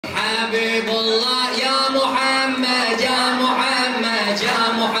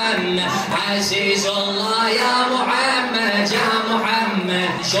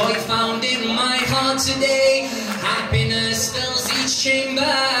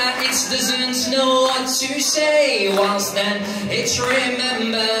doesn't know what to say, whilst then it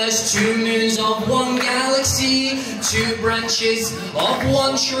remembers 2 moons of 1 galaxy, 2 branches of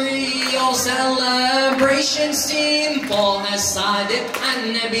 1 tree. All celebration seem for S.a.w.a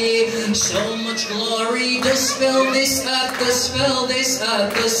and Nabi. So much glory does fill this earth, does fill this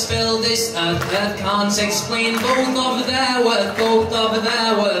earth, does fill this earth. Earth can't explain both of their worth, both of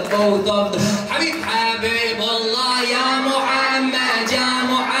their worth, both of the Habib, Habib Allah, Ya Muhammad, Ya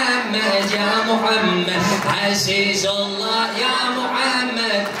Muhammad, Ya Muhammad, Aziz Allah, Ya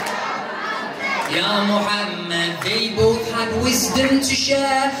Muhammad, Ya Muhammad. They both had wisdom to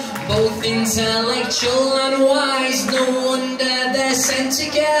share, both intellectual and wise. No wonder they're sent to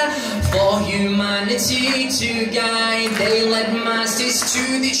care for humanity to guide. They led masses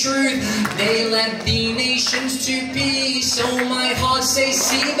to the truth, they led the nations to peace. So my heart says,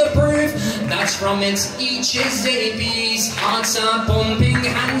 see the proof, that's from it each is a piece. Hearts are pumping,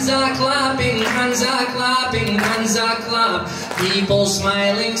 hands are clapping, hands are clapping, hands are clap. People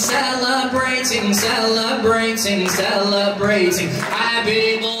smiling, celebrating, celebrating, celebrating.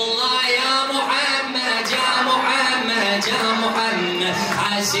 Habibullah, Ya Muhammad, Ya Muhammad, Ya Muhammad,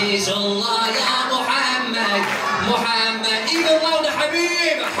 Azizullah, Ya Muhammad, Muhammad. Even louder,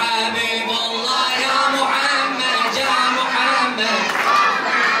 Habib, Habibullah, Ya Muhammad, Ya Muhammad,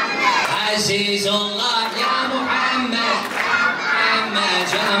 Azizullah, Ya Muhammad, Muhammad,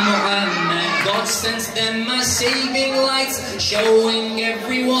 Ya Muhammad. God sent them as saving lights, showing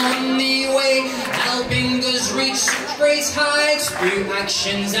everyone the way, helping us reach great heights through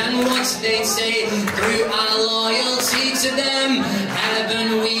actions and what they say. Through our loyalty to them,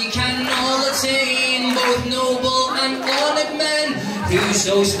 heaven we can all attain. Both noble and honored men, who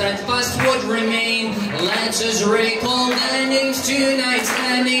so steadfast would remain. Let us recall their names tonight,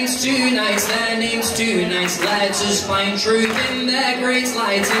 their names tonight, their names tonight. Let us find truth in their great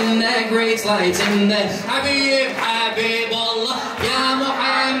light, in their great light, in their Habib, Habibullah, Ya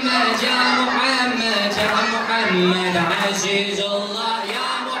Muhammad, Ya Muhammad, Ya Muhammad, Azizullah.